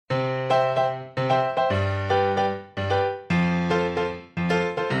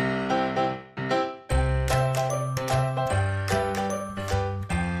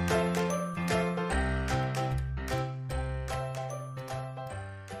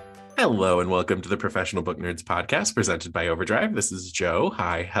Hello and welcome to the Professional Book Nerds podcast presented by Overdrive. This is Joe.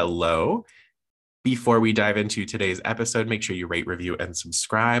 Hi, hello. Before we dive into today's episode, make sure you rate, review, and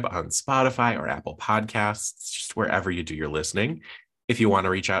subscribe on Spotify or Apple Podcasts, just wherever you do your listening. If you want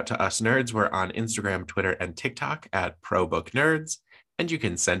to reach out to us nerds, we're on Instagram, Twitter, and TikTok at ProBookNerds. And you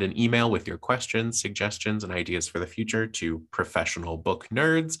can send an email with your questions, suggestions, and ideas for the future to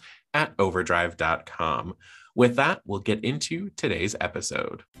professionalbooknerds@overdrive.com. With that, we'll get into today's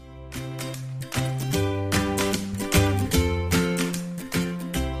episode.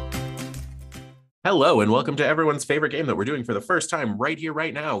 Hello, and welcome to everyone's favorite game that we're doing for the first time right here,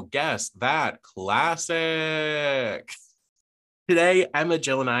 right now. Guess That Classic. Today, Emma,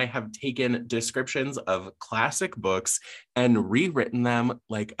 Jill, and I have taken descriptions of classic books and rewritten them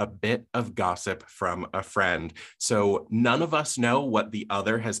like a bit of gossip from a friend. So none of us know what the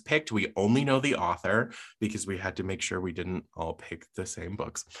other has picked. We only know the author because we had to make sure we didn't all pick the same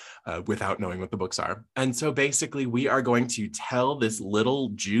books without knowing what the books are. And so basically, we are going to tell this little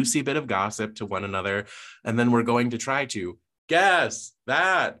juicy bit of gossip to one another, and then we're going to try to guess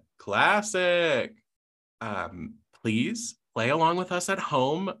that classic. Please play along with us at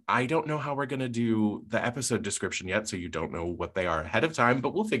home. I don't know how we're going to do the episode description yet, so you don't know what they are ahead of time,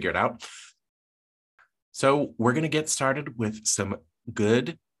 but we'll figure it out. So we're going to get started with some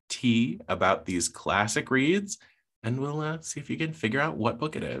good tea about these classic reads, and we'll see if you can figure out what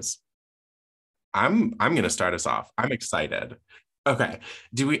book it is. I'm going to start us off. I'm excited. Okay.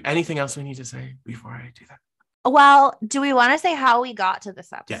 Anything else we need to say before I do that? Well, do we want to say how we got to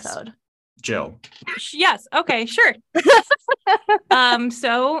this episode? Yes. Jill. Yes. Okay, sure.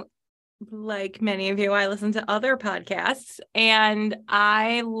 So like many of you, I listen to other podcasts, and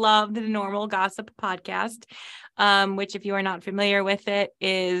I love the Normal Gossip podcast, which, if you are not familiar with it,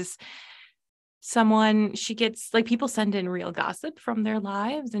 is she gets, like, people send in real gossip from their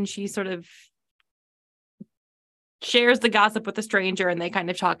lives, and she sort of shares the gossip with a stranger, and they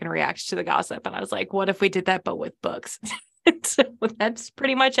kind of talk and react to the gossip. And I was like, what if we did that, but with books? So that's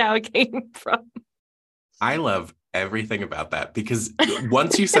pretty much how it came from. I love everything about that, because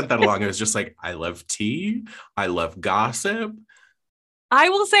once you sent that along, it was just like, I love tea. I love gossip. I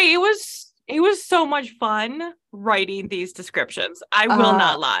will say it was so much fun writing these descriptions. I will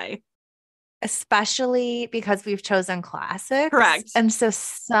not lie. Especially because we've chosen classics. Correct. And so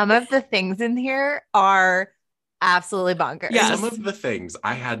some of the things in here are absolutely bonkers. Yes. Some of the things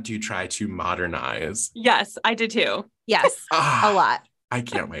I had to try to modernize. Yes, I did too. Yes, a lot. I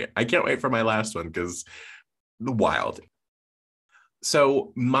can't wait. I can't wait for my last one, because wild.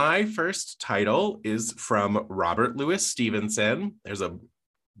 So my first title is from Robert Louis Stevenson. There's a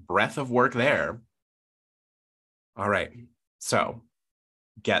breadth of work there. All right. So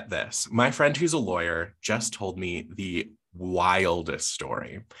get this. My friend who's a lawyer just told me the wildest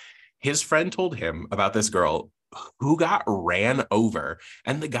story. His friend told him about this girl who got ran over,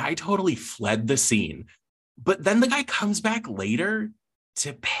 and the guy totally fled the scene. But then the guy comes back later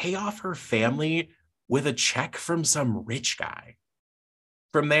to pay off her family with a check from some rich guy.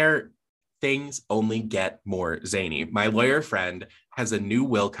 From there, things only get more zany. My lawyer friend has a new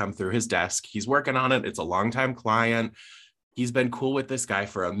will come through his desk. He's working on it. It's a longtime client. He's been cool with this guy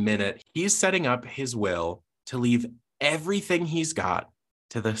for a minute. He's setting up his will to leave everything he's got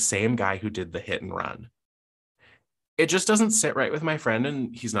to the same guy who did the hit and run. It just doesn't sit right with my friend,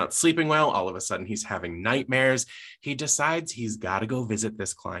 and he's not sleeping well. All of a sudden, he's having nightmares. He decides he's got to go visit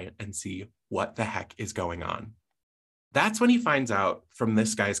this client and see what the heck is going on. That's when he finds out from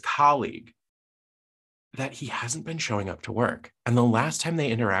this guy's colleague that he hasn't been showing up to work. And the last time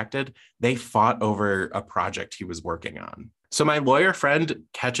they interacted, they fought over a project he was working on. So my lawyer friend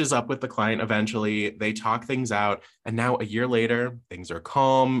catches up with the client eventually. They talk things out. And now, a year later, things are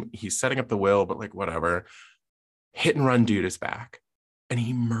calm. He's setting up the will, but like, whatever. Hit and run dude is back, and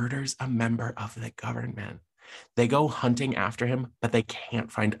he murders a member of the government. They go hunting after him, but they can't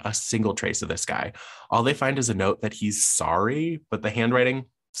find a single trace of this guy. All they find is a note that he's sorry, but the handwriting,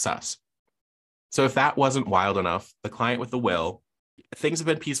 sus. So if that wasn't wild enough, the client with the will, things have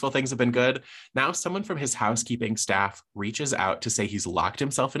been peaceful, things have been good. Now someone from his housekeeping staff reaches out to say he's locked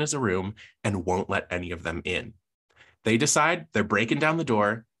himself in his room and won't let any of them in. They decide they're breaking down the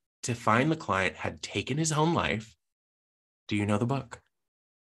door to find the client had taken his own life. Do you know the book?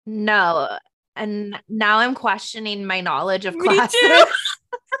 No. And now I'm questioning my knowledge of Me classics. too.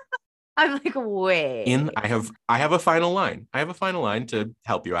 I'm like, wait. I have a final line. I have a final line to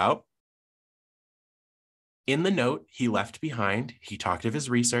help you out. In the note he left behind, he talked of his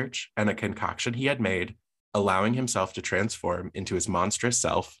research and a concoction he had made, allowing himself to transform into his monstrous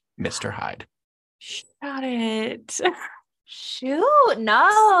self, Mr. Hyde. Shut it. Shoot,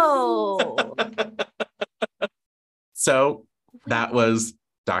 no. So that was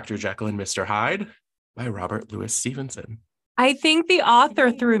Dr. Jekyll and Mr. Hyde by Robert Louis Stevenson. I think the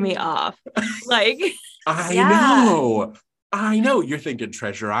author threw me off. Like, I know. You're thinking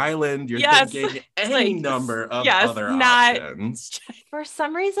Treasure Island. You're thinking any number of other options. For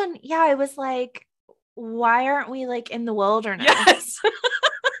some reason, I was like, why aren't we like in the wilderness? Yes.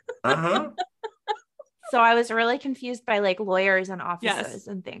 So I was really confused by like lawyers and offices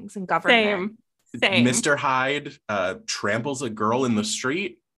and things and government. Same. Mr. Hyde tramples a girl in the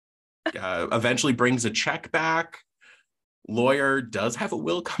street, eventually brings a check back. Lawyer does have a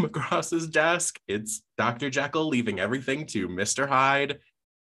will come across his desk. It's Dr. Jekyll leaving everything to Mr. Hyde.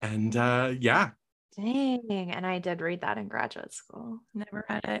 And Dang. And I did read that in graduate school. Never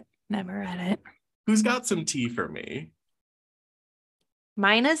read it. Who's got some tea for me?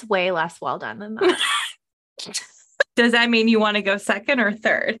 Mine is way less well done than that. Does that mean you want to go second or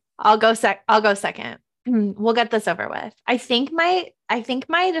third? I'll go second. We'll get this over with. I think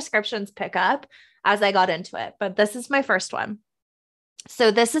my descriptions pick up as I got into it, but this is my first one. So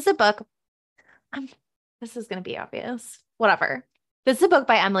this is a book. This is going to be obvious. Whatever. This is a book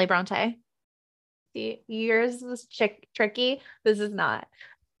by Emily Bronte. See, yours was tricky. This is not.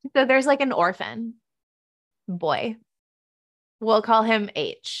 So there's like an orphan boy. We'll call him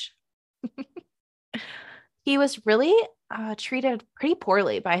H. He was really treated pretty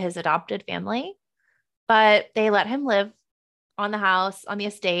poorly by his adopted family, but they let him live on the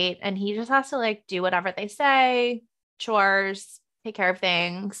estate, and he just has to like do whatever they say, chores, take care of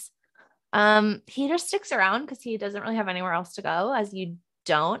things. He just sticks around because he doesn't really have anywhere else to go, as you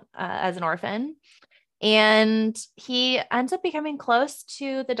don't as an orphan. And he ends up becoming close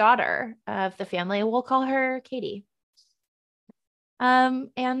to the daughter of the family. We'll call her Katie.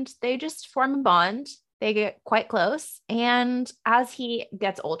 And they just form a bond. They get quite close. And as he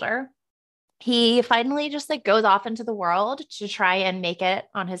gets older, he finally just like goes off into the world to try and make it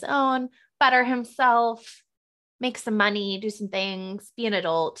on his own, better himself, make some money, do some things, be an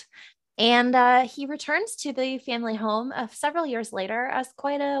adult. And he returns to the family home several years later as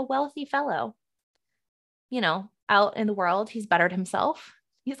quite a wealthy fellow. You know, out in the world, he's bettered himself.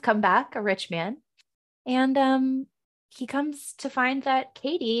 He's come back a rich man. And he comes to find that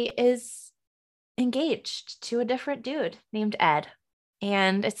Katie is engaged to a different dude named Ed.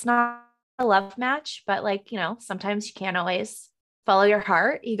 And it's not a love match, but like, you know, sometimes you can't always follow your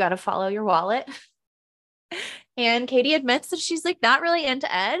heart. You got to follow your wallet. And Katie admits that she's like not really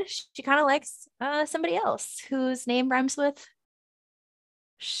into Ed. She kind of likes somebody else whose name rhymes with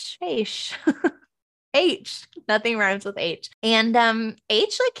H. H. Nothing rhymes with H. And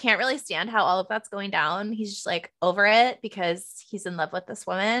H like can't really stand how all of that's going down. He's just like over it because he's in love with this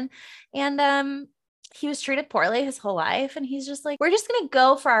woman. And he was treated poorly his whole life. And he's just like, we're just gonna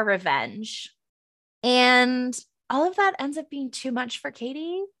go for our revenge. And all of that ends up being too much for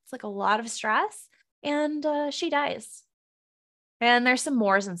Katie. It's like a lot of stress. And she dies. And there's some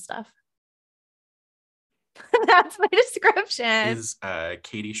wars and stuff. That's my description. Is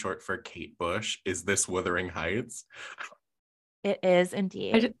Katie short for Kate Bush? Is this Wuthering Heights? It is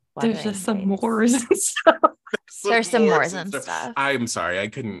indeed. There's just some wars and stuff. There's some wars and stuff. I'm sorry. I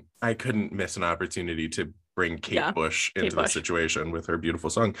couldn't miss an opportunity to bring Kate Bush into the situation with her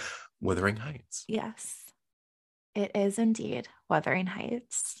beautiful song, Wuthering Heights. Yes, it is indeed Wuthering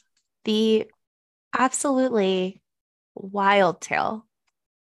Heights. The absolutely wild tale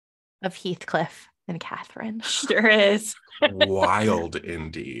of Heathcliff and Catherine. Sure is. Wild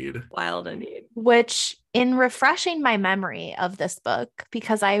indeed. Wild indeed. Which, in refreshing my memory of this book,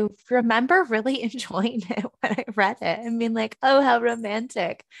 because I remember really enjoying it when I read it and being like, oh, how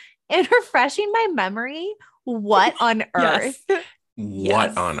romantic. In refreshing my memory, what on earth?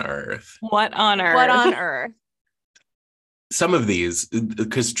 What on earth? What on earth? What on earth? Some of these,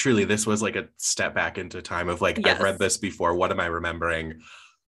 because truly this was like a step back into time of like, I've read this before. What am I remembering?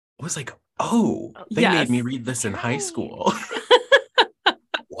 I was like, oh, they made me read this in high school.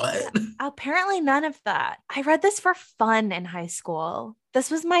 What? Apparently none of that. I read this for fun in high school. This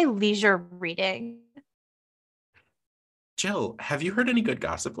was my leisure reading. Jill, have you heard any good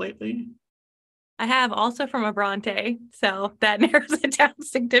gossip lately? I have, also from a Bronte. So that narrows it down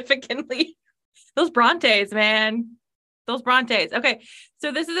significantly. Those Brontes, man. Those Brontes. Okay.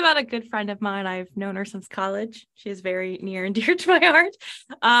 So this is about a good friend of mine. I've known her since college. She is very near and dear to my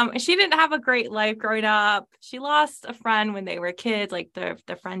heart. She didn't have a great life growing up. She lost a friend when they were kids, like the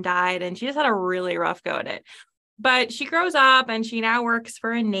friend died, and she just had a really rough go at it. But she grows up and she now works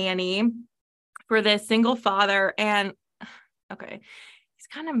for a nanny for this single father. And okay, he's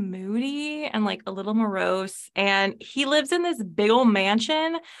kind of moody and like a little morose. And he lives in this big old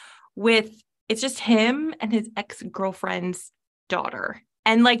mansion it's just him and his ex-girlfriend's daughter.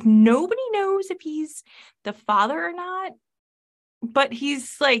 And like nobody knows if he's the father or not, but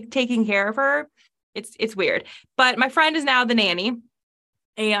he's like taking care of her. It's weird. But my friend is now the nanny.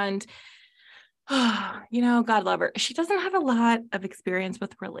 And God love her. She doesn't have a lot of experience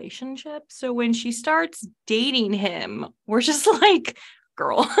with relationships. So when she starts dating him, we're just like,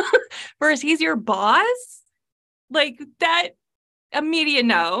 girl, first he's your boss. Like that immediate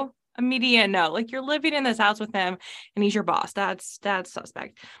no. Like you're living in this house with him and he's your boss. That's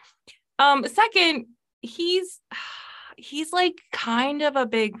suspect. Second, he's like kind of a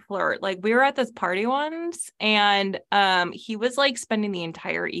big flirt. Like we were at this party once and he was like spending the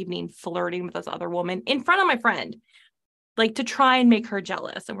entire evening flirting with this other woman in front of my friend, like to try and make her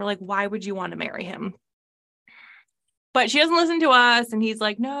jealous. And we're like, why would you want to marry him? But she doesn't listen to us. And he's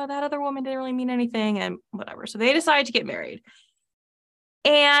like, no, that other woman didn't really mean anything and whatever. So they decide to get married.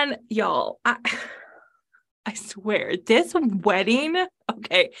 And y'all, I swear, this wedding,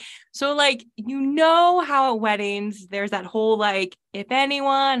 okay. So like, how at weddings, there's that whole, like, if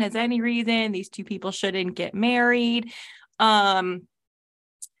anyone has any reason, these two people shouldn't get married, forever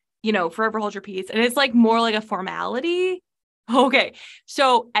hold your peace. And it's like more like a formality. Okay.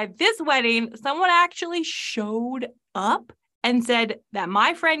 So at this wedding, someone actually showed up and said that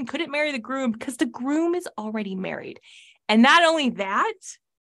my friend couldn't marry the groom because the groom is already married. And not only that,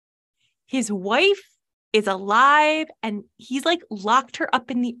 his wife is alive and he's like locked her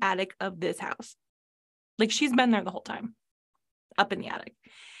up in the attic of this house. Like she's been there the whole time, up in the attic.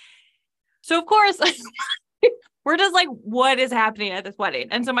 So of course, we're just like, what is happening at this wedding?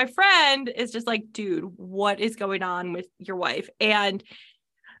 And so my friend is just like, dude, what is going on with your wife? And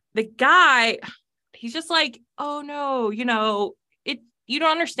the guy, he's just like, oh no, you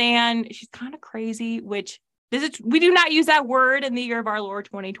don't understand. She's kind of crazy, which we do not use that word in the year of our Lord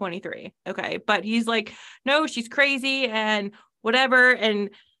 2023. Okay. But he's like, no, she's crazy and whatever.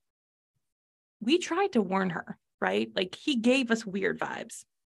 And we tried to warn her, right? Like he gave us weird vibes,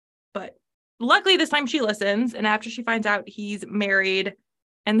 but luckily this time she listens. And after she finds out he's married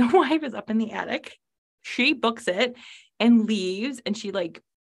and the wife is up in the attic, she books it and leaves. And she like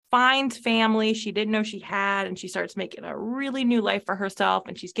finds family she didn't know she had. And she starts making a really new life for herself.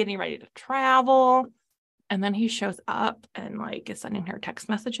 And she's getting ready to travel. And then he shows up and like is sending her text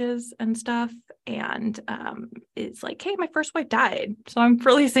messages and stuff. And it's like, hey, my first wife died, so I'm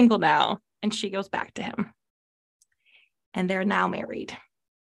really single now. And she goes back to him. And they're now married.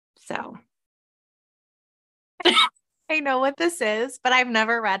 So. I know what this is, but I've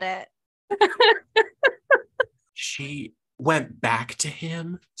never read it. She went back to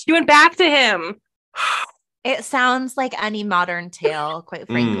him? She went back to him. It sounds like any modern tale, quite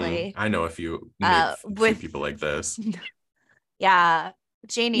frankly. I know a few people like this. Yeah.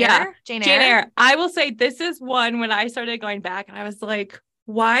 Jane Eyre? Yeah. Jane Eyre. I will say this is one when I started going back and I was like,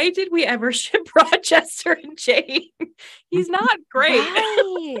 why did we ever ship Rochester and Jane? He's not great.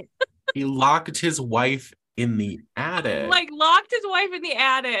 Right. He locked his wife in the attic. Like locked his wife in the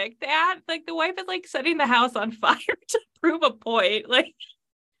attic. The wife is like setting the house on fire to prove a point. Like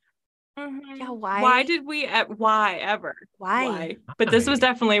yeah, why? Why did we? Why ever? Why? But this was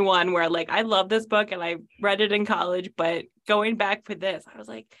definitely one where, like, I love this book and I read it in college. But going back for this, I was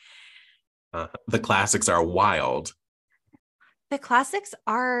like, the classics are wild. The classics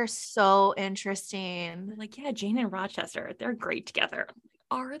are so interesting. Like, yeah, Jane and Rochester, they're great together.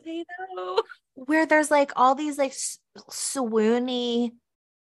 Are they though? Where there's like all these like swoony,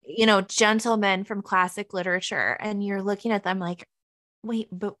 gentlemen from classic literature, and you're looking at them like, wait,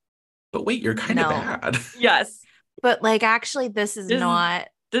 but wait, you're kind of bad. Yes. But like, actually, this is not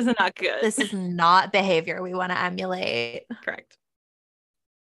good. This is not behavior we want to emulate. Correct.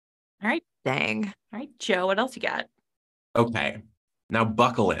 All right. Dang. All right, Joe, what else you got? Okay. Now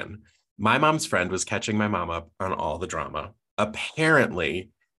buckle in. My mom's friend was catching my mom up on all the drama. Apparently,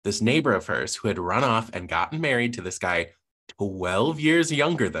 this neighbor of hers who had run off and gotten married to this guy 12 years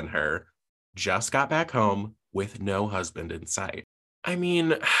younger than her just got back home with no husband in sight. I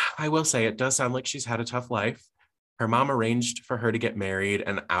mean, I will say it does sound like she's had a tough life. Her mom arranged for her to get married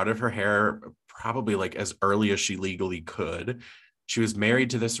and out of her hair probably like as early as she legally could. She was married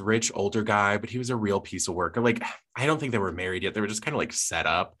to this rich older guy, but he was a real piece of work. Like, I don't think they were married yet. They were just kind of like set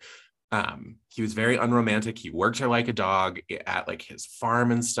up. He was very unromantic. He worked her like a dog at like his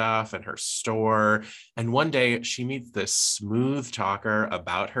farm and stuff and her store. And one day she meets this smooth talker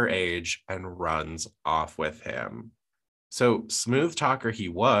about her age and runs off with him. So smooth talker he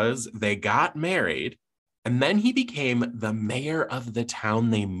was, they got married. And then he became the mayor of the town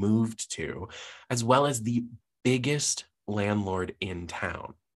they moved to, as well as the biggest landlord in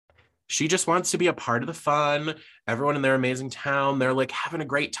town. She just wants to be a part of the fun. Everyone in their amazing town, they're like having a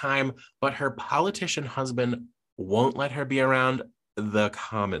great time, but her politician husband won't let her be around the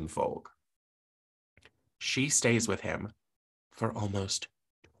common folk. She stays with him for almost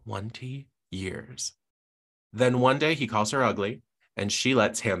 20 years. Then one day he calls her ugly and she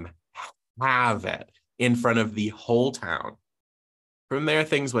lets him have it in front of the whole town. From there,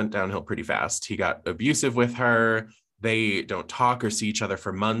 things went downhill pretty fast. He got abusive with her. They don't talk or see each other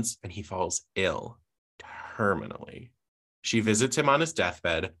for months, and he falls ill terminally. She visits him on his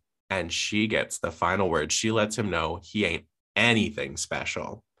deathbed, and she gets the final word. She lets him know he ain't anything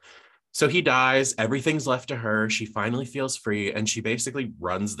special. So he dies. Everything's left to her. She finally feels free, and she basically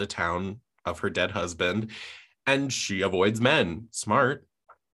runs the town of her dead husband, and she avoids men. Smart.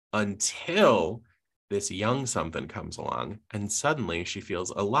 Until this young something comes along, and suddenly she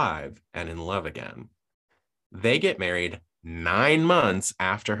feels alive and in love again. They get married 9 months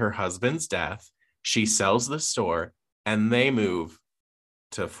after her husband's death. She sells the store and they move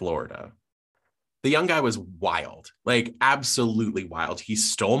to Florida. The young guy was wild, like absolutely wild. He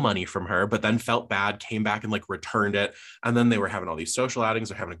stole money from her, but then felt bad, came back and like returned it. And then they were having all these social outings.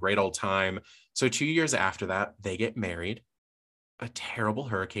 They're having a great old time. So 2 years after that, they get married. A terrible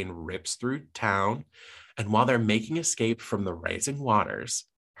hurricane rips through town. And while they're making escape from the rising waters,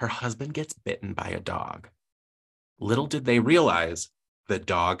 her husband gets bitten by a dog. Little did they realize the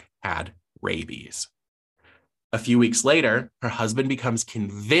dog had rabies. A few weeks later, her husband becomes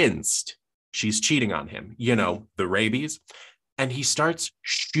convinced she's cheating on him, the rabies, and he starts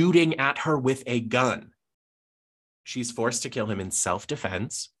shooting at her with a gun. She's forced to kill him in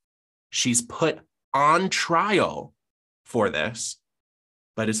self-defense. She's put on trial for this,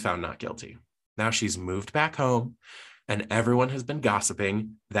 but is found not guilty. Now she's moved back home, and everyone has been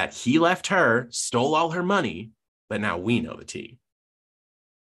gossiping that he left her, stole all her money, but now we know the tea.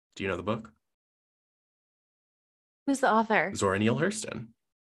 Do you know the book? Who's the author? Zora Neale Hurston.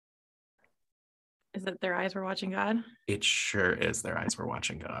 Is it Their Eyes Were Watching God? It sure is. Their Eyes Were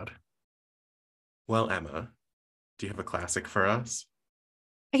Watching God. Well, Emma, do you have a classic for us?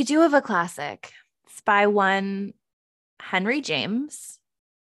 I do have a classic. It's by one Henry James.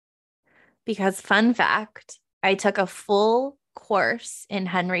 Because fun fact, I took a full course in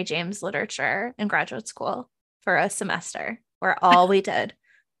Henry James literature in graduate school for a semester where all we did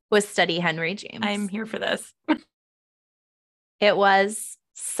was study Henry James. I'm here for this. It was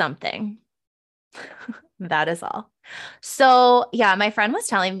something. That is all. So yeah, my friend was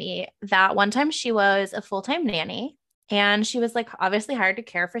telling me that one time she was a full-time nanny and she was like obviously hired to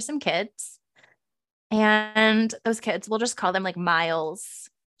care for some kids. And those kids, we'll just call them like Miles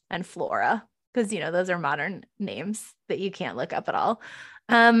and Flora, because, those are modern names that you can't look up at all.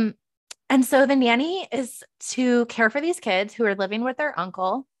 And so the nanny is to care for these kids who are living with their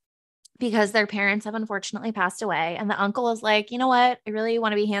uncle because their parents have unfortunately passed away. And the uncle is like, you know what? I really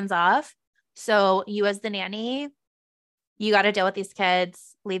want to be hands off. So you as the nanny, you got to deal with these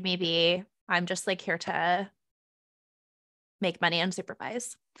kids. Leave me be. I'm just like here to make money and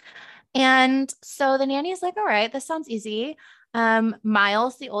supervise. And so the nanny is like, all right, this sounds easy.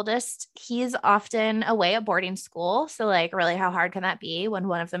 Miles, the oldest, he's often away at boarding school. So like, really, how hard can that be when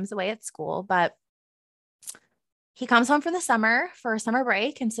one of them's away at school? But he comes home for the summer for a summer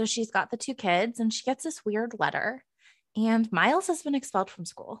break. And so she's got the 2 kids and she gets this weird letter and Miles has been expelled from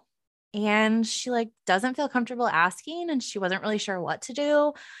school and she like doesn't feel comfortable asking and she wasn't really sure what to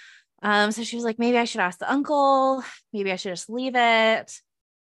do. So she was like, maybe I should ask the uncle. Maybe I should just leave it.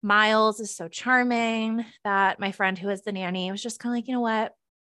 Miles is so charming that my friend who is the nanny was just kind of like, you know what?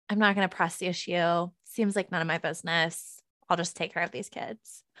 I'm not going to press the issue. Seems like none of my business. I'll just take care of these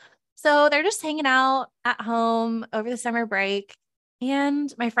kids. So they're just hanging out at home over the summer break.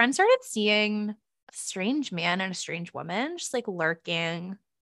 And my friend started seeing a strange man and a strange woman just like lurking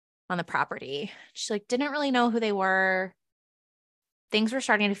on the property. She like didn't really know who they were. Things were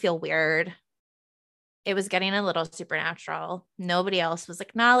starting to feel weird. It was getting a little supernatural. Nobody else was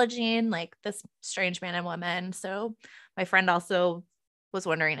acknowledging like this strange man and woman. So my friend also was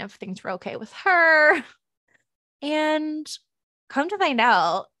wondering if things were okay with her. And come to find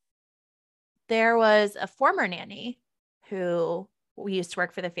out, there was a former nanny who used to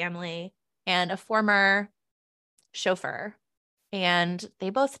work for the family and a former chauffeur, and they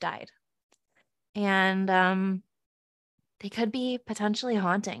both died. And they could be potentially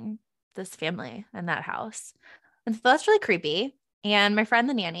haunting this family and that house. And so that's really creepy. And my friend,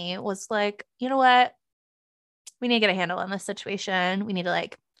 the nanny, was like, you know what? We need to get a handle on this situation. We need to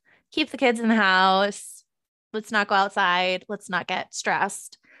like keep the kids in the house. Let's not go outside. Let's not get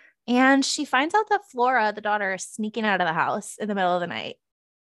stressed. And she finds out that Flora, the daughter, is sneaking out of the house in the middle of the night.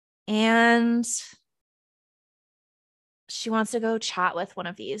 And she wants to go chat with one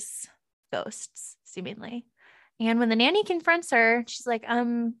of these ghosts, seemingly. And when the nanny confronts her, she's like,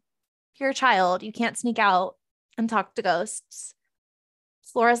 you're a child. You can't sneak out and talk to ghosts.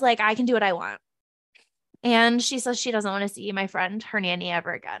 Flora's like, I can do what I want. And she says she doesn't want to see my friend, her nanny,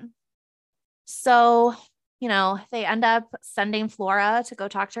 ever again. So, they end up sending Flora to go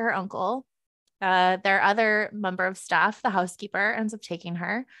talk to her uncle. Their other member of staff, the housekeeper, ends up taking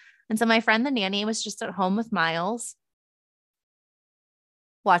her. And so my friend, the nanny, was just at home with Miles,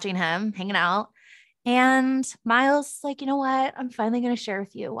 watching him, hanging out. And Miles is like, you know what? I'm finally going to share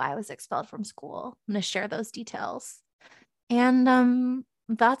with you why I was expelled from school. I'm going to share those details. And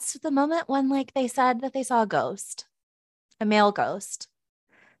that's the moment when they said that they saw a ghost, a male ghost.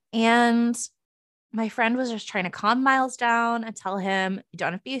 And my friend was just trying to calm Miles down and tell him, you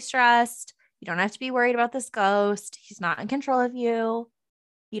don't have to be stressed. You don't have to be worried about this ghost. He's not in control of you.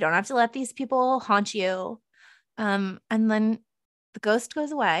 You don't have to let these people haunt you. And then the ghost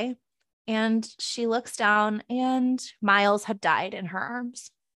goes away and she looks down and Miles had died in her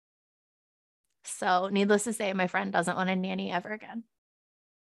arms. So needless to say, my friend doesn't want a nanny ever again.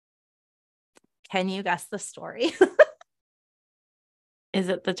 Can you guess the story? Is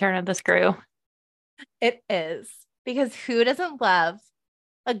it The Turn of the Screw? It is, because who doesn't love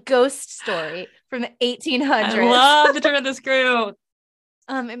a ghost story from the 1800s? I love The Turn of the Screw.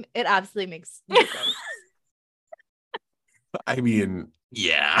 It absolutely makes no sense. I mean,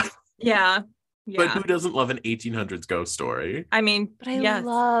 yeah. Yeah. But who doesn't love an 1800s ghost story? I mean, but I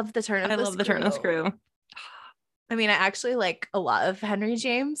love The Turn of the Screw. I love The Turn of the Screw. I mean, I actually like a lot of Henry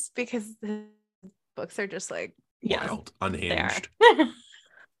James because his books are just wild, unhinged.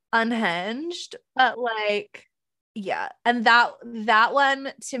 Unhinged, but yeah. And that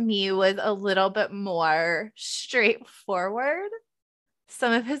one to me was a little bit more straightforward.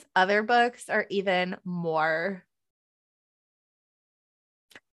 Some of his other books are even more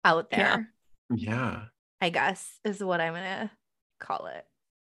out there. Yeah. I guess is what I'm gonna call it.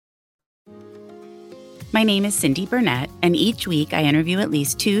 My name is Cindy Burnett, and each week I interview at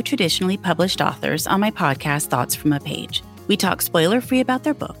least 2 traditionally published authors on my podcast, Thoughts from a Page. We talk spoiler-free about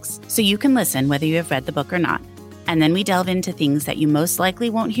their books, so you can listen whether you have read the book or not. And then we delve into things that you most likely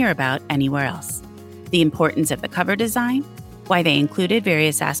won't hear about anywhere else. The importance of the cover design, why they included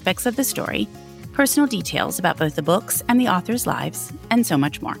various aspects of the story, personal details about both the books and the authors' lives, and so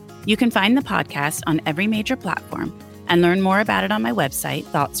much more. You can find the podcast on every major platform and learn more about it on my website,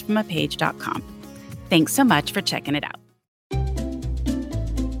 thoughtsfromapage.com. Thanks so much for checking it out.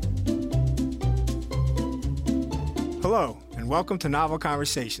 Hello, and welcome to Novel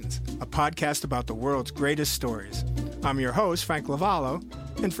Conversations, a podcast about the world's greatest stories. I'm your host, Frank Lavallo,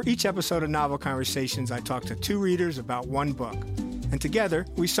 and for each episode of Novel Conversations, I talk to 2 readers about one book. And together,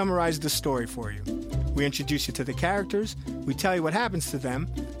 we summarize the story for you. We introduce you to the characters, we tell you what happens to them,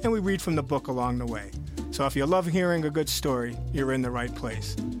 and we read from the book along the way. So if you love hearing a good story, you're in the right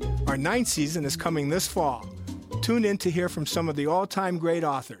place. Our 9th season is coming this fall. Tune in to hear from some of the all-time great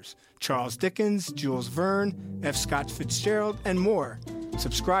authors, Charles Dickens, Jules Verne, F. Scott Fitzgerald, and more.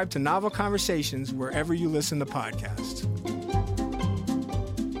 Subscribe to Novel Conversations wherever you listen to podcasts.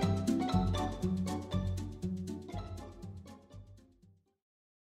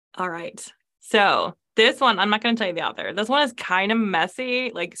 All right. So this one, I'm not going to tell you the author. This one is kind of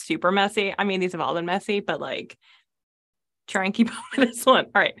messy, super messy. I mean, these have all been messy, but try and keep up with this one.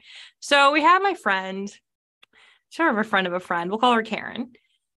 All right. So we have my friend, sort of a friend of a friend. We'll call her Karen.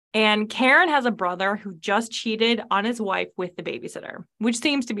 And Karen has a brother who just cheated on his wife with the babysitter, which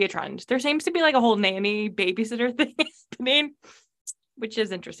seems to be a trend. There seems to be a whole nanny babysitter thing happening, which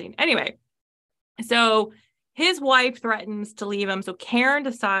is interesting. Anyway, so his wife threatens to leave him. So Karen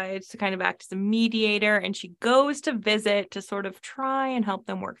decides to kind of act as a mediator, and she goes to visit to sort of try and help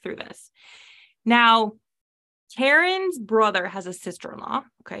them work through this. Now, Karen's brother has a sister-in-law.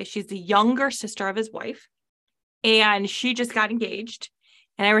 Okay. She's the younger sister of his wife, and she just got engaged.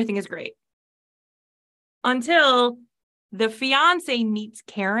 And everything is great until the fiance meets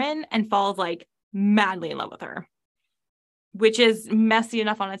Karen and falls madly in love with her, which is messy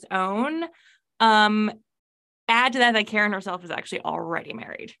enough on its own. Add to that Karen herself is actually already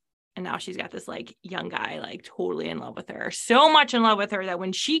married. And now she's got this young guy, totally in love with her, so much in love with her that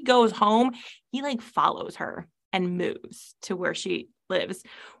when she goes home, he follows her and moves to where she lives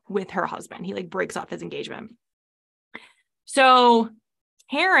with her husband. He breaks off his engagement. So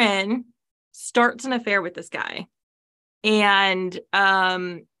Karen starts an affair with this guy, and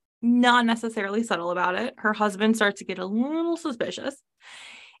not necessarily subtle about it. Her husband starts to get a little suspicious.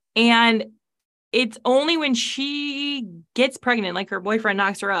 And it's only when she gets pregnant, like her boyfriend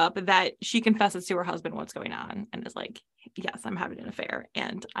knocks her up, that she confesses to her husband what's going on and is like, yes, I'm having an affair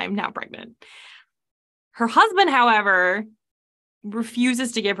and I'm now pregnant. Her husband, however,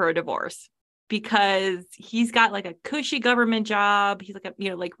 refuses to give her a divorce because he's got like a cushy government job. He's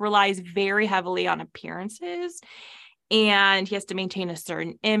like relies very heavily on appearances, and he has to maintain a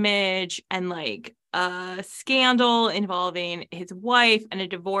certain image, and like a scandal involving his wife and a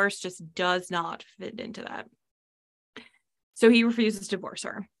divorce just does not fit into that. So he refuses to divorce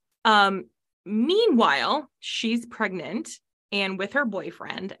her. Meanwhile, she's pregnant and with her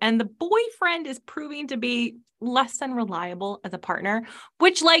boyfriend, and the boyfriend is proving to be less than reliable as a partner,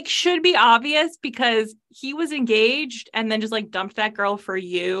 which like should be obvious because he was engaged and then just like dumped that girl for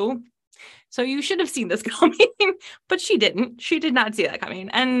you. So you should have seen this coming, but she didn't. She did not see that coming.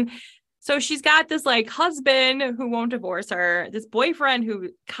 And so she's got this like husband who won't divorce her, this boyfriend who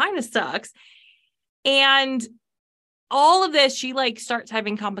kind of sucks. And all of this, she like starts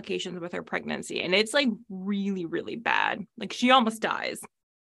having complications with her pregnancy, and it's like really, really bad. Like she almost dies.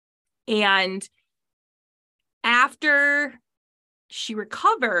 And after she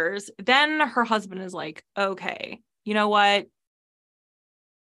recovers, then her husband is like, okay, you know what?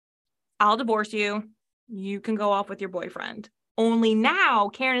 I'll divorce you. You can go off with your boyfriend. Only now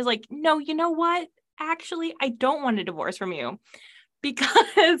Karen is like, no, you know what? Actually, I don't want a divorce from you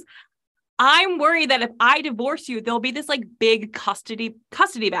because I'm worried that if I divorce you, there'll be this like big custody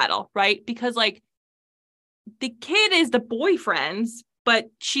battle, right? Because like the kid is the boyfriend's, but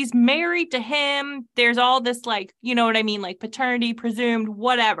she's married to him. There's all this like, you know what I mean? Like paternity presumed,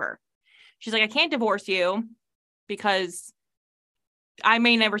 whatever. She's like, I can't divorce you because I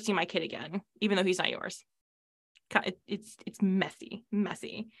may never see my kid again, even though he's not yours. It's messy.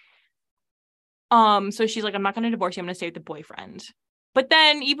 So she's like, I'm not going to divorce you. I'm going to stay with the boyfriend. But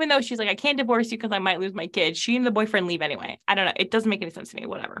then even though she's like, I can't divorce you because I might lose my kid, she and the boyfriend leave anyway. I don't know. It doesn't make any sense to me,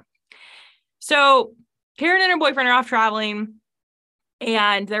 whatever. So Karen and her boyfriend are off traveling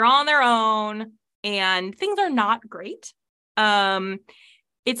and they're on their own and things are not great.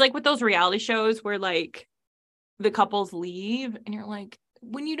 It's like with those reality shows where like the couples leave and you're like,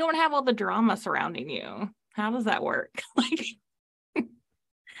 when you don't have all the drama surrounding you, how does that work? Like,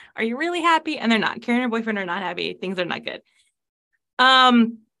 are you really happy? And they're not. Karen and her boyfriend are not happy. Things are not good.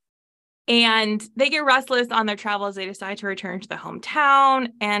 And they get restless on their travels. They decide to return to the hometown,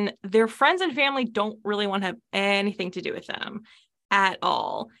 and their friends and family don't really want to have anything to do with them at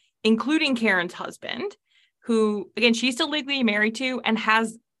all, including Karen's husband, who, again, she's still legally married to and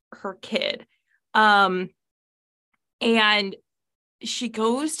has her kid. And she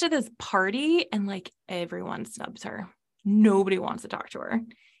goes to this party and like everyone snubs her. Nobody wants to talk to her.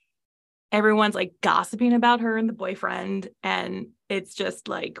 Everyone's like gossiping about her and the boyfriend, and it's just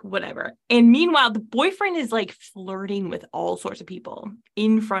like whatever. And meanwhile, the boyfriend is like flirting with all sorts of people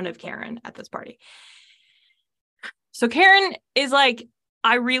in front of Karen at this party. So Karen is like,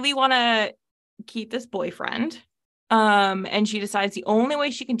 I really want to keep this boyfriend. And she decides the only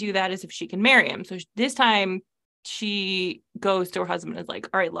way she can do that is if she can marry him. So this time she goes to her husband and is like,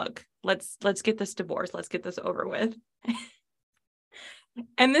 all right, look, let's get this divorce. Let's get this over with.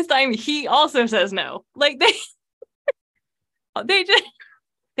 And this time he also says no. Like they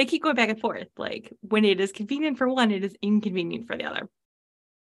keep going back and forth. Like when it is convenient for one, it is inconvenient for the other.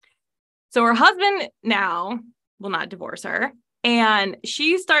 So her husband now will not divorce her. And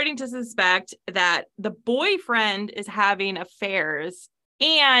she's starting to suspect that the boyfriend is having affairs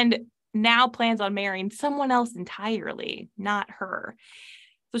and now plans on marrying someone else entirely, not her.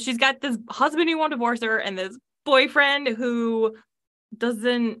 So she's got this husband who won't divorce her and this boyfriend who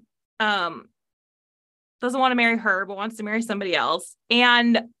doesn't want to marry her but wants to marry somebody else.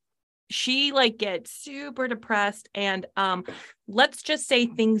 And she like gets super depressed, and let's just say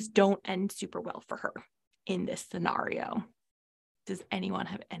things don't end super well for her in this scenario. Does anyone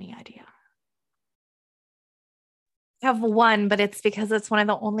have any idea? I have one, but it's because it's one of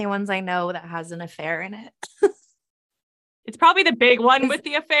the only ones I know that has an affair in it. It's probably the big one with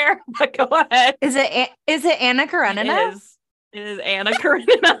the affair, but go ahead. Is it Anna Karenina? It is Anna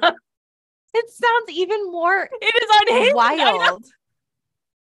Karenina. It sounds even more it is unhinged. Wild.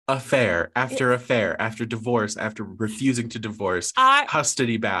 Affair after affair, after divorce, after refusing to divorce,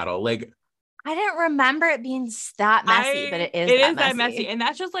 custody battle. Like, I didn't remember it being that messy, but it is that messy. And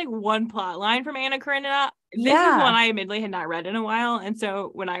that's just like one plot line from Anna Karenina. This is one I admittedly had not read in a while. And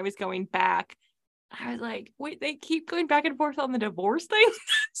so when I was going back, I was like, wait, they keep going back and forth on the divorce thing?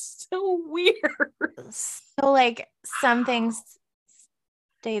 That's so weird. So like some things,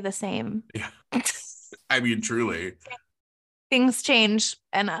 stay the same. Yeah. I mean, truly. Things change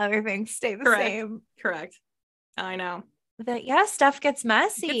and other things stay the Correct. same. Correct. I know. But yeah, stuff gets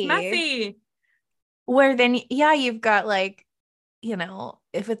messy. It's messy. Where then, yeah, you've got like, you know,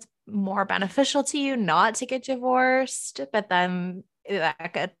 if it's more beneficial to you not to get divorced, but then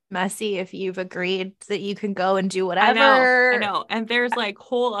that gets messy if you've agreed that you can go and do whatever. I know. And there's like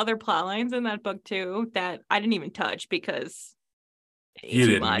whole other plot lines in that book too that I didn't even touch because You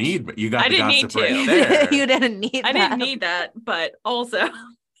didn't need, but you got I the didn't need gossip right to. there. You didn't need I that. didn't need that, but also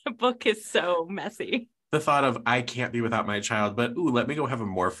the book is so messy. The thought of I can't be without my child, but ooh, let me go have a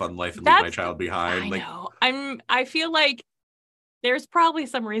more fun life and leave my child behind. I Like, know. I feel like there's probably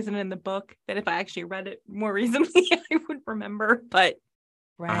some reason in the book that if I actually read it more recently, I would remember. But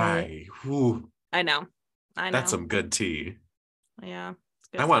Right. I know. That's some good tea. Yeah.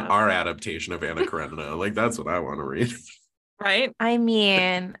 Good I want stuff. our adaptation of Anna Karenina. Like, that's what I want to read. Right? I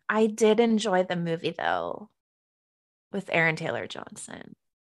mean, I did enjoy the movie though with Aaron Taylor Johnson.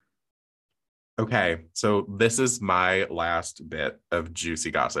 Okay, so this is my last bit of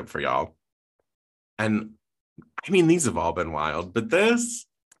juicy gossip for y'all. And I mean, these have all been wild, but this,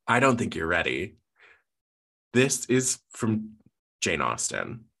 I don't think you're ready. This is from Jane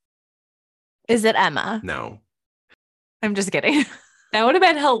Austen. Is it Emma? No, I'm just kidding. That would have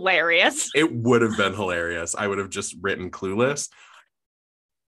been hilarious. it would have been hilarious. I would have just written Clueless.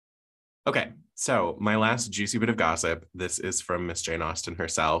 Okay, so my last juicy bit of gossip. This is from Miss Jane Austen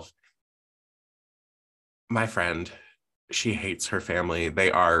herself. My friend, she hates her family. They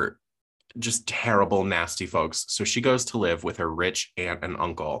are just terrible, nasty folks. So she goes to live with her rich aunt and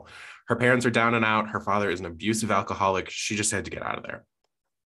uncle. Her parents are down and out. Her father is an abusive alcoholic. She just had to get out of there.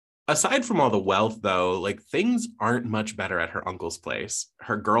 Aside from all the wealth, though, like things aren't much better at her uncle's place.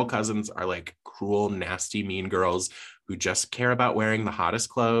 Her girl cousins are like cruel, nasty, mean girls who just care about wearing the hottest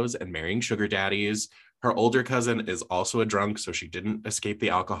clothes and marrying sugar daddies. Her older cousin is also a drunk, so she didn't escape the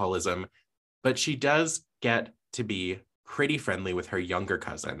alcoholism. But she does get to be pretty friendly with her younger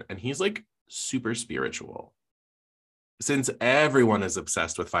cousin, and he's like super spiritual. Since everyone is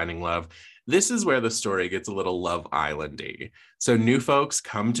obsessed with finding love, this is where the story gets a little Love Island-y. So new folks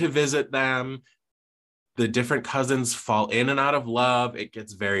come to visit them. The different cousins fall in and out of love. It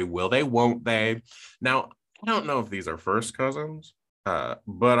gets very will they, won't they. Now, I don't know if these are first cousins, but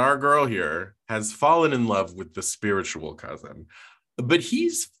our girl here has fallen in love with the spiritual cousin. But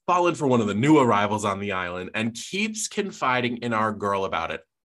he's fallen for one of the new arrivals on the island and keeps confiding in our girl about it.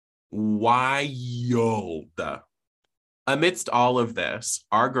 Wild. Amidst all of this,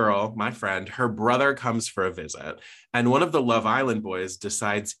 our girl, my friend, her brother comes for a visit, and one of the Love Island boys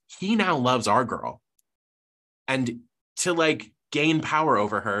decides he now loves our girl. And to like gain power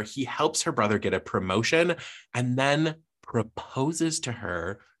over her, he helps her brother get a promotion and then proposes to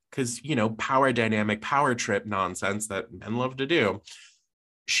her because, you know, power dynamic, power trip nonsense that men love to do.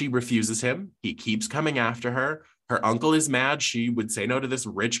 She refuses him. He keeps coming after her. Her uncle is mad. She would say no to this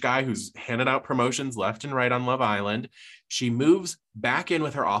rich guy who's handed out promotions left and right on Love Island. She moves back in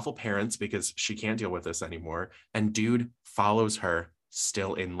with her awful parents because she can't deal with this anymore. And dude follows her,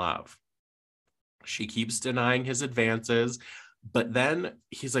 still in love. She keeps denying his advances, but then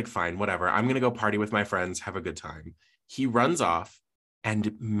he's like, fine, whatever. I'm going to go party with my friends, have a good time. He runs off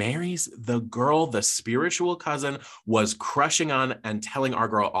and marries the girl the spiritual cousin was crushing on and telling our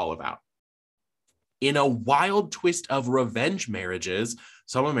girl all about. In a wild twist of revenge marriages,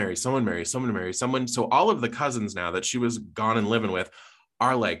 someone marries, someone marries, someone marries, someone. So all of the cousins now that she was gone and living with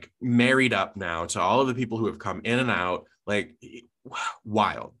are like married up now to all of the people who have come in and out, like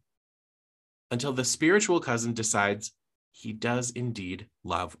wild. Until the spiritual cousin decides he does indeed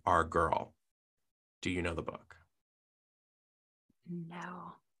love our girl. Do you know the book?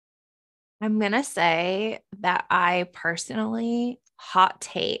 No. I'm going to say that I personally, hot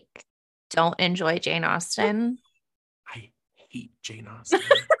take, don't enjoy Jane Austen. I hate Jane Austen.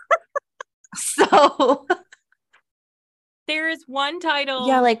 So There is one title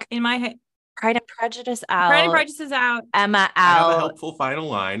yeah, like in my head. Pride and Prejudice out. Pride and Prejudice is out. Emma I have a out. helpful final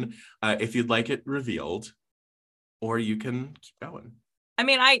line if you'd like it revealed, or you can keep going. I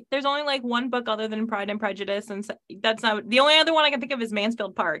mean, there's only like one book other than Pride and Prejudice, and so that's not the only other one I can think of is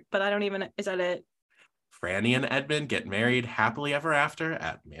Mansfield Park, but I don't even, is that it? Franny and Edmund get married happily ever after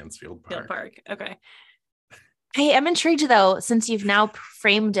at Mansfield Park. Field Park. Okay. Hey, I'm intrigued though, since you've now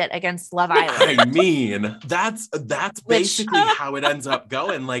framed it against Love Island. I mean, that's basically how it ends up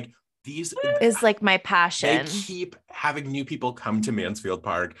going. Like these is like my they passion. keep having new people come to Mansfield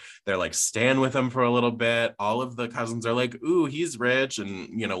Park. They're like, stand with him for a little bit. All of the cousins are like, ooh, he's rich.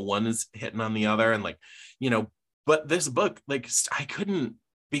 And, you know, one is hitting on the other. And like, you know, but this book, like I couldn't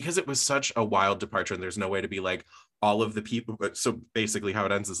because it was such a wild departure and there's no way to be like all of the people. So basically how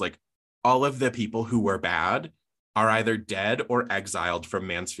it ends is like all of the people who were bad are either dead or exiled from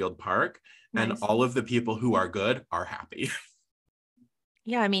Mansfield Park. Nice. And all of the people who are good are happy.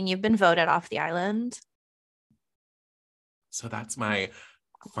 Yeah, I mean, you've been voted off the island. So that's my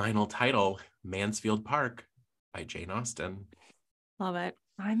final title, Mansfield Park by Jane Austen. Love it.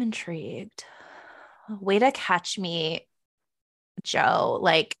 I'm intrigued. Way to catch me, Joe.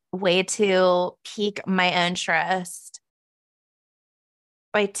 Like, way to pique my interest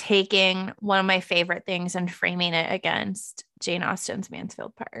by taking one of my favorite things and framing it against Jane Austen's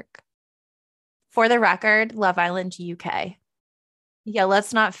Mansfield Park. For the record, Love Island, UK. Yeah,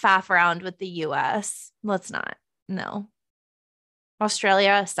 let's not faff around with the US. Let's not. No.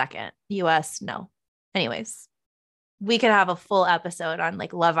 Australia, second. US, no. Anyways, we could have a full episode on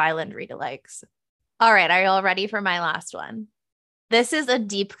like Love Island read-alikes. All right, are you all ready for my last one? This is a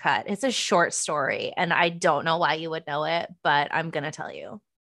deep cut. It's a short story, and I don't know why you would know it, but I'm going to tell you.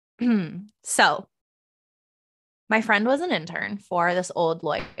 So, my friend was an intern for this old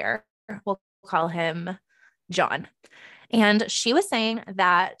lawyer. We'll call him John. And she was saying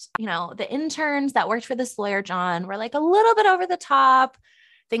that, you know, the interns that worked for this lawyer, John, were like a little bit over the top.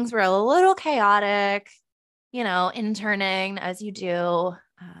 Things were a little chaotic, you know, interning as you do.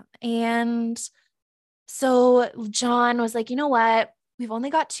 And so John was like, you know what? We've only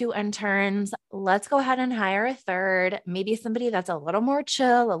got 2 interns. Let's go ahead and hire a third, maybe somebody that's a little more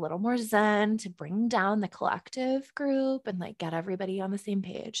chill, a little more zen to bring down the collective group and like get everybody on the same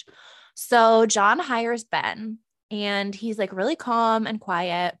page. So John hires Ben, and he's like really calm and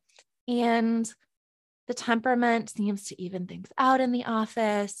quiet. And the temperament seems to even things out in the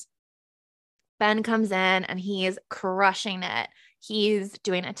office. Ben comes in and he's crushing it. He's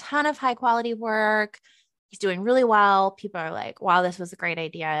doing a ton of high quality work. He's doing really well. People are like, wow, this was a great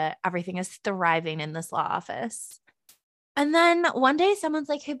idea. Everything is thriving in this law office. And then one day someone's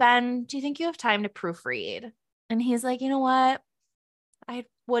like, hey, Ben, do you think you have time to proofread? And he's like, you know what? I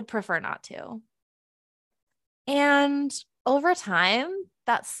would prefer not to. And over time,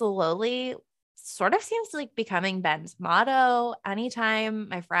 that slowly sort of seems like becoming Ben's motto. Anytime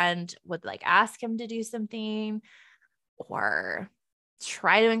my friend would like ask him to do something or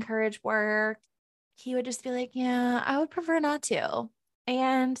try to encourage work, he would just be like, yeah, I would prefer not to.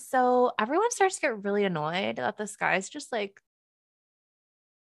 And so everyone starts to get really annoyed that this guy's just like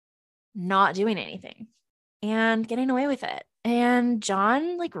not doing anything and getting away with it. And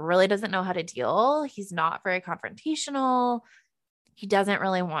John like really doesn't know how to deal. He's not very confrontational. He doesn't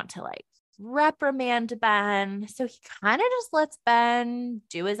really want to like reprimand Ben. So he kind of just lets Ben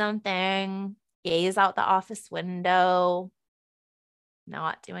do his own thing, gaze out the office window,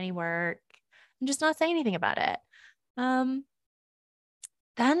 not do any work, and just not say anything about it.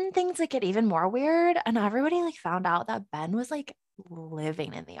 Then things like get even more weird, and everybody like found out that Ben was like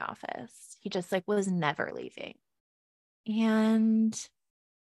living in the office. He just like was never leaving. And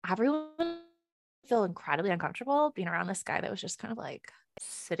everyone felt incredibly uncomfortable being around this guy that was just kind of like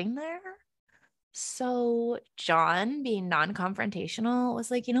sitting there. So John, being non-confrontational,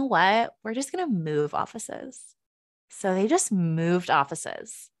 was like, you know what? We're just going to move offices. So they just moved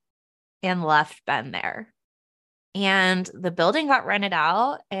offices and left Ben there. And the building got rented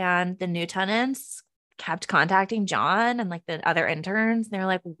out, and the new tenants kept contacting John and like the other interns. They're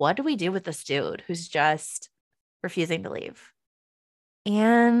like, what do we do with this dude who's just refusing to leave?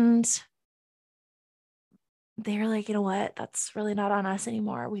 And they're like, you know what? That's really not on us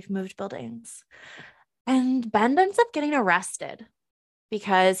anymore. We've moved buildings. And Ben ends up getting arrested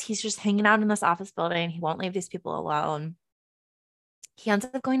because he's just hanging out in this office building. He won't leave these people alone. He ends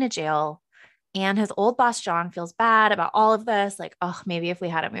up going to jail. And his old boss, John, feels bad about all of this. Like, oh, maybe if we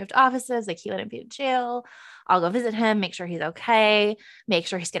hadn't moved offices, like he wouldn't be in jail. I'll go visit him, make sure he's okay, make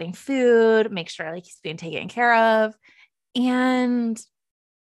sure he's getting food, make sure like he's being taken care of. And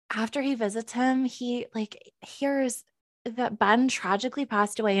after he visits him, he like hears that Ben tragically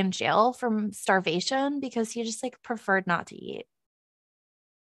passed away in jail from starvation because he just like preferred not to eat.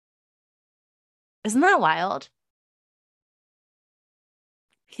 Isn't that wild?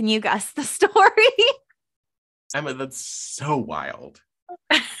 Can you guess the story? Emma, that's so wild.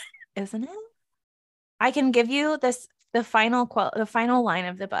 Isn't it? I can give you the final quote, the final line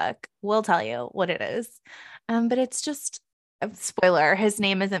of the book will tell you what it is. But it's just a spoiler. His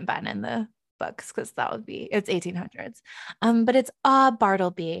name isn't Ben in the books because it's 1800s. But it's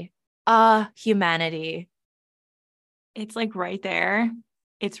Bartleby, humanity. It's like right there.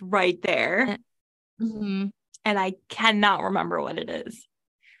 It's right there. Mm-hmm. And I cannot remember what it is.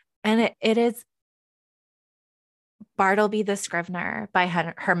 And it is Bartleby the Scrivener by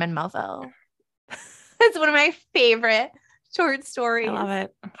Herman Melville. It's one of my favorite short stories. I love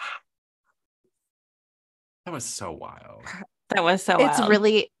it. That was so wild. That was so It's wild.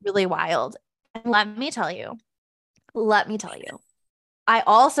 really, really wild. And let me tell you, I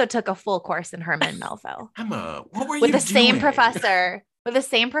also took a full course in Herman Melville Emma, what were with you the same doing? professor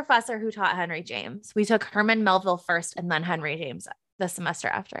who taught Henry James. We took Herman Melville first and then Henry James the semester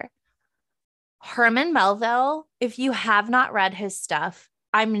after. Herman Melville, if you have not read his stuff,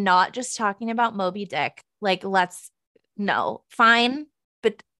 I'm not just talking about Moby Dick. Like, fine.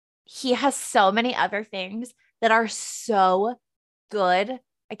 But he has so many other things that are so good.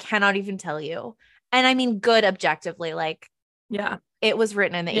 I cannot even tell you. And I mean, good objectively, like, Yeah. it was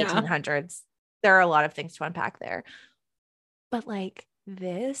written in the Yeah. 1800s. There are a lot of things to unpack there. But like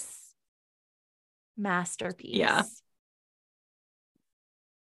this masterpiece. Yeah.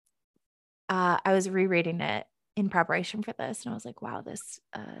 I was rereading it in preparation for this, and I was like, wow, this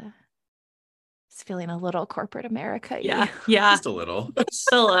is feeling a little corporate America. Yeah. Yeah. Just a little.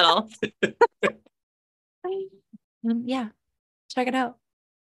 Just a little. Yeah. Check it out.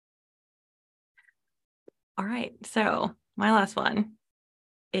 All right. So my last one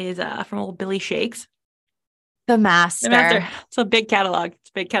is from old Billy Shakes. The Master. The Master. It's a big catalog.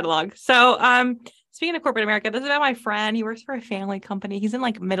 So speaking of corporate America, this is about my friend. He works for a family company. He's in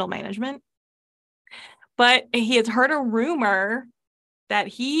like middle management. But he has heard a rumor that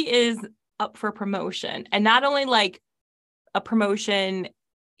he is up for promotion. And not only like a promotion,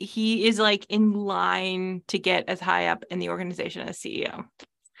 he is like in line to get as high up in the organization as CEO.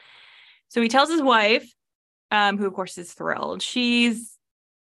 So he tells his wife, who of course is thrilled. She's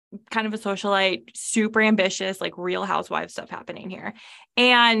kind of a socialite, super ambitious, like Real Housewives stuff happening here.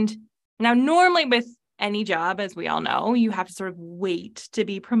 And now normally with any job, as we all know, you have to sort of wait to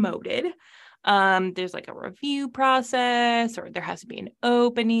be promoted. There's like a review process, or there has to be an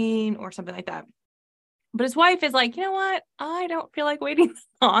opening or something like that. But his wife is like, you know what? I don't feel like waiting this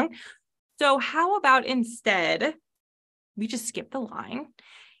long. So how about instead we just skip the line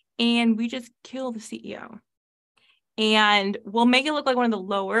and we just kill the CEO? And we'll make it look like one of the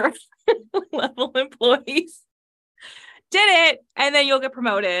lower level employees did it, and then you'll get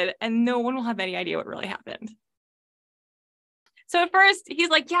promoted and no one will have any idea what really happened. So at first he's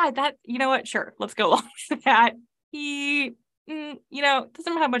like, yeah, that, you know what? Sure. Let's go along with that. He,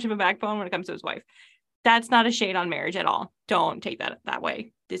 doesn't have much of a backbone when it comes to his wife. That's not a shade on marriage at all. Don't take that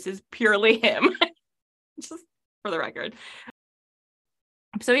way. This is purely him. Just for the record.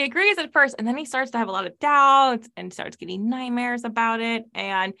 So he agrees at first, and then he starts to have a lot of doubts and starts getting nightmares about it.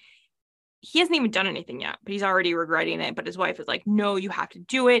 And he hasn't even done anything yet, but he's already regretting it. But his wife is like, no, you have to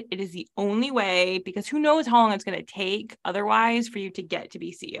do it. It is the only way, because who knows how long it's going to take otherwise for you to get to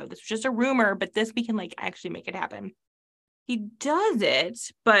be CEO. This was just a rumor, but this, we can like actually make it happen. He does it,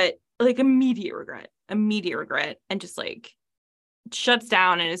 but like immediate regret, and just like shuts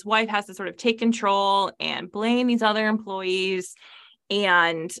down. And his wife has to sort of take control and blame these other employees.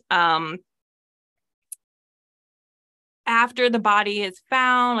 And after the body is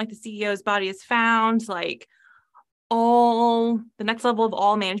found, like the CEO's body is found, like all the next level of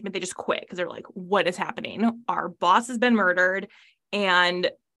all management, they just quit because they're like, what is happening? Our boss has been murdered and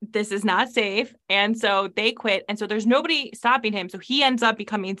this is not safe. And so they quit. And so there's nobody stopping him. So he ends up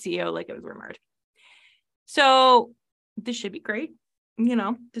becoming CEO like it was rumored. So this should be great.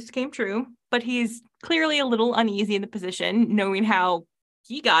 This came true, but he's clearly a little uneasy in the position, knowing how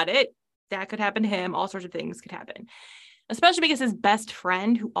he got it. That could happen to him. All sorts of things could happen, especially because his best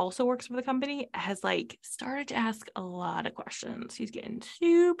friend, who also works for the company, has like started to ask a lot of questions. He's getting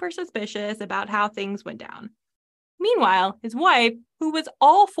super suspicious about how things went down. Meanwhile, his wife, who was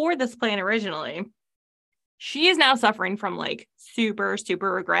all for this plan originally, she is now suffering from like super,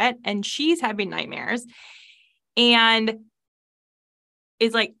 super regret, and she's having nightmares and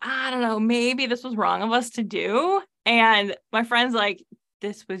is like, I don't know, maybe this was wrong of us to do. And my friend's like,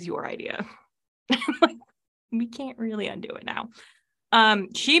 this was your idea. Like, we can't really undo it now.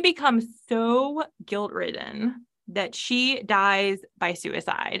 She becomes so guilt-ridden that she dies by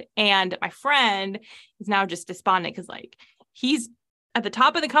suicide. And my friend is now just despondent because like he's at the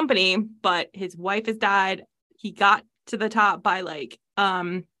top of the company, but his wife has died. He got to the top by like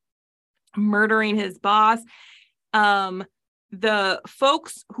murdering his boss. The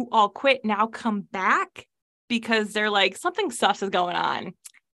folks who all quit now come back because they're like, something sus is going on.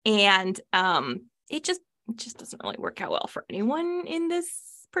 And it just doesn't really work out well for anyone in this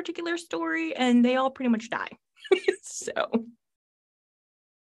particular story. And they all pretty much die. So I'm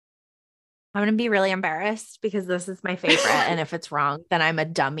going to be really embarrassed because this is my favorite. And if it's wrong, then I'm a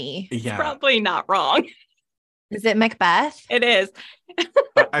dummy. Yeah. Probably not wrong. Is it Macbeth? It is.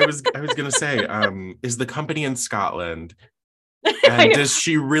 I was gonna say, is the company in Scotland? And does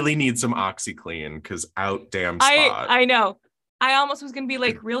she really need some OxyClean? Because out damn spot. I know. I almost was gonna be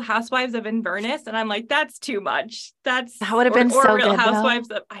like Real Housewives of Inverness, and I'm like, that's too much. That would have been so Real good, Housewives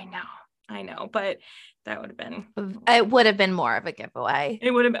of I know, but that would have been. It would have been more of a giveaway.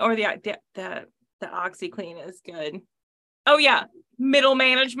 It would have been, or the OxyClean is good. Oh yeah, Middle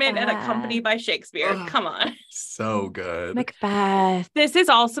Management at a Company by Shakespeare. Ugh. Come on. So good. Macbeth. This is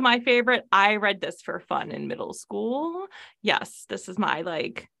also my favorite. I read this for fun in middle school. Yes, this is my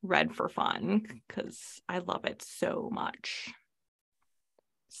like read for fun because I love it so much.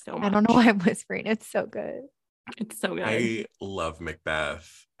 So much. I don't know why I'm whispering. It's so good. It's so good. I love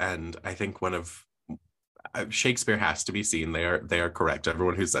Macbeth, and I think one of Shakespeare has to be seen. They are correct.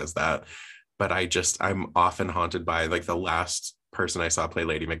 Everyone who says that, but I'm often haunted by like the last person I saw play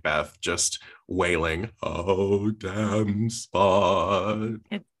Lady Macbeth just wailing, "Oh damn spot!"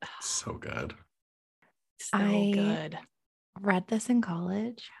 So good. So good. Read this in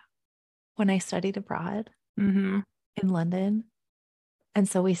college when I studied abroad in London, and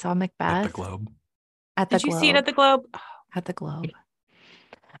so we saw Macbeth At the Globe. Did you see it at the Globe? At the Globe.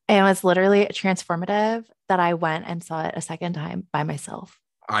 And it was literally transformative that I went and saw it a second time by myself.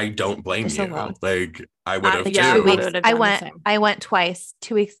 I don't blame So you. well. Like I would have yeah, too. 2 weeks. would have done I went twice,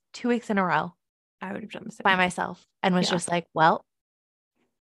 2 weeks, 2 weeks in a row I would have done the same by myself and was Yeah. just like, well,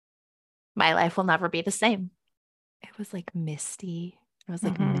 my life will never be the same. It was like misty. It was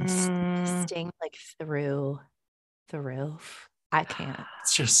like misting like through the roof. I can't.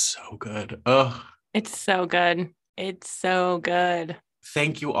 It's just so good. Oh, It's so good. It's so good.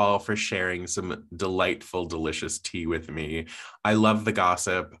 thank you all for sharing some delightful, delicious tea with me. I love the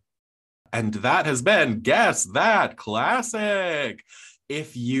gossip. And that has been Guess That Classic.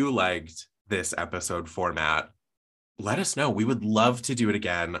 If you liked this episode format, let us know. We would love to do it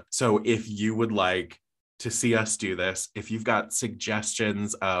again. So if you would like to see us do this, if you've got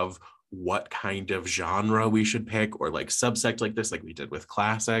suggestions of what kind of genre we should pick or like subsect like this, like we did with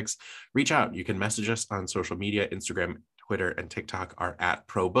classics, reach out. You can message us on social media. Instagram, Twitter, and TikTok are at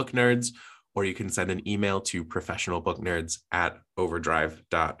ProBookNerds, or you can send an email to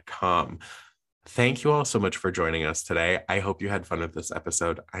professionalbooknerds@overdrive.com. Thank you all so much for joining us today. I hope you had fun with this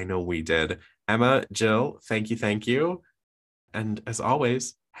episode. I know we did. Emma, Jill, thank you. And as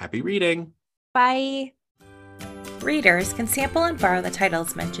always, happy reading. Bye. Readers can sample and borrow the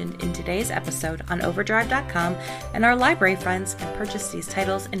titles mentioned in today's episode on overdrive.com, and our library friends can purchase these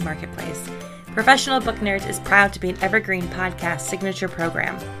titles in Marketplace. Professional Book Nerds is proud to be an Evergreen Podcast signature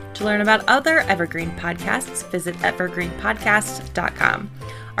program. To learn about other Evergreen podcasts, visit evergreenpodcast.com.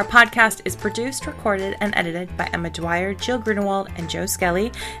 Our podcast is produced, recorded, and edited by Emma Dwyer, Jill Grunewald, and Joe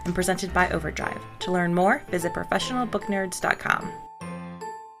Skelly, and presented by Overdrive. To learn more, visit professionalbooknerds.com.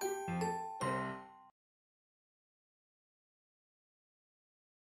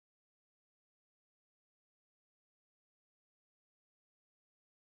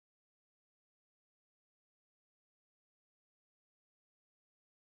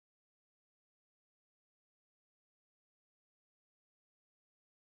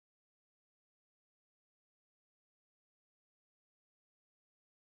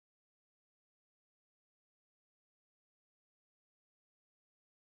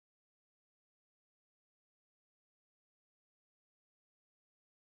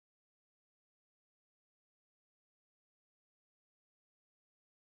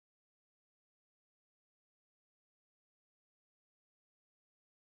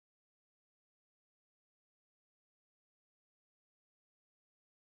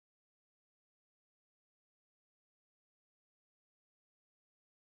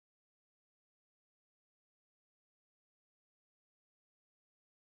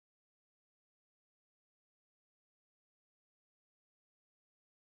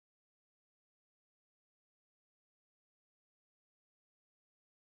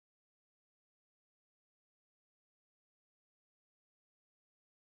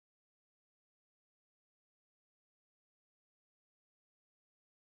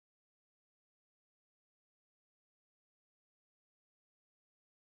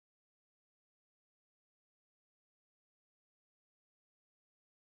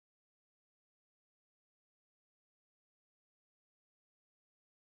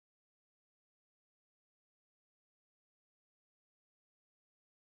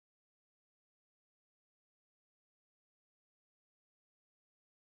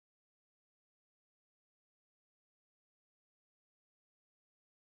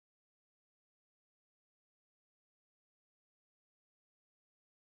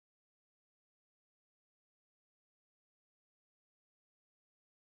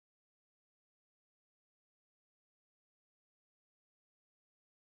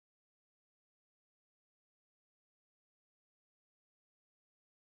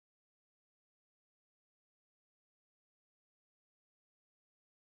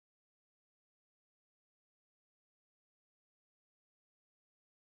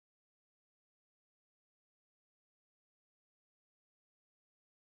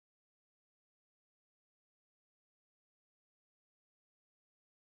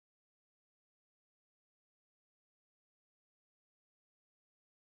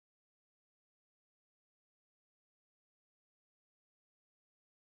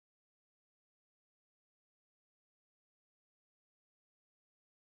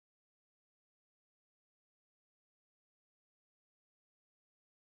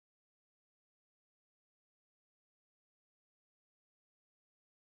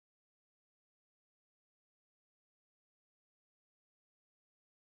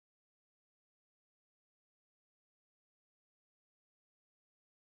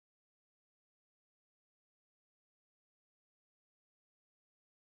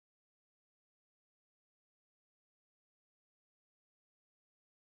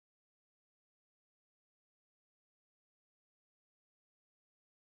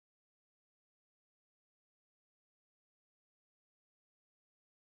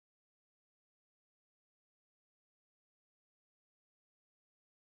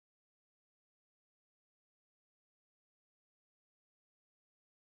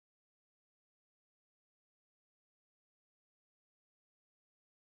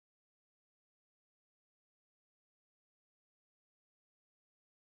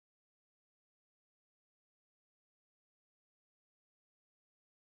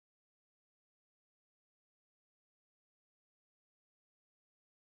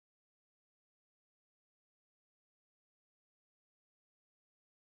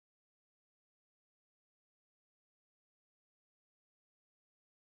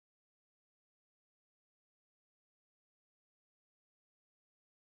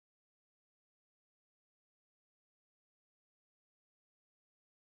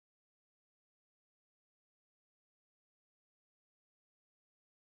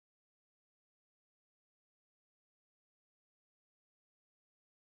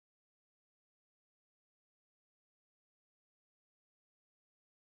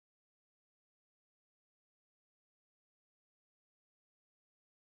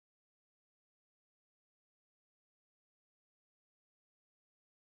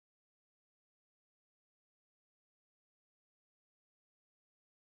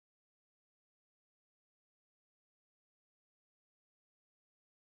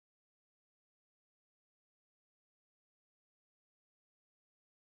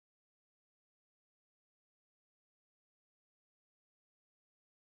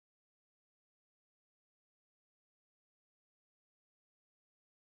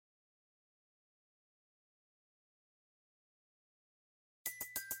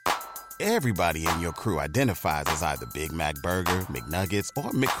 Everybody in your crew identifies as either Big Mac Burger, McNuggets, or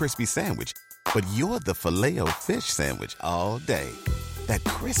McCrispy Sandwich. But you're the Filet-O-Fish Sandwich all day. That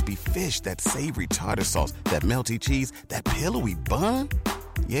crispy fish, that savory tartar sauce, that melty cheese, that pillowy bun.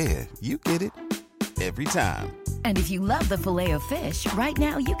 Yeah, you get it. Every time. And if you love the Filet-O-Fish, right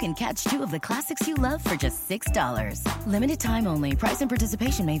now you can catch 2 of the classics you love for just $6. Limited time only. Price and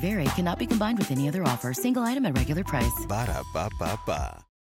participation may vary. Cannot be combined with any other offer. Single item at regular price. Ba-da-ba-ba-ba.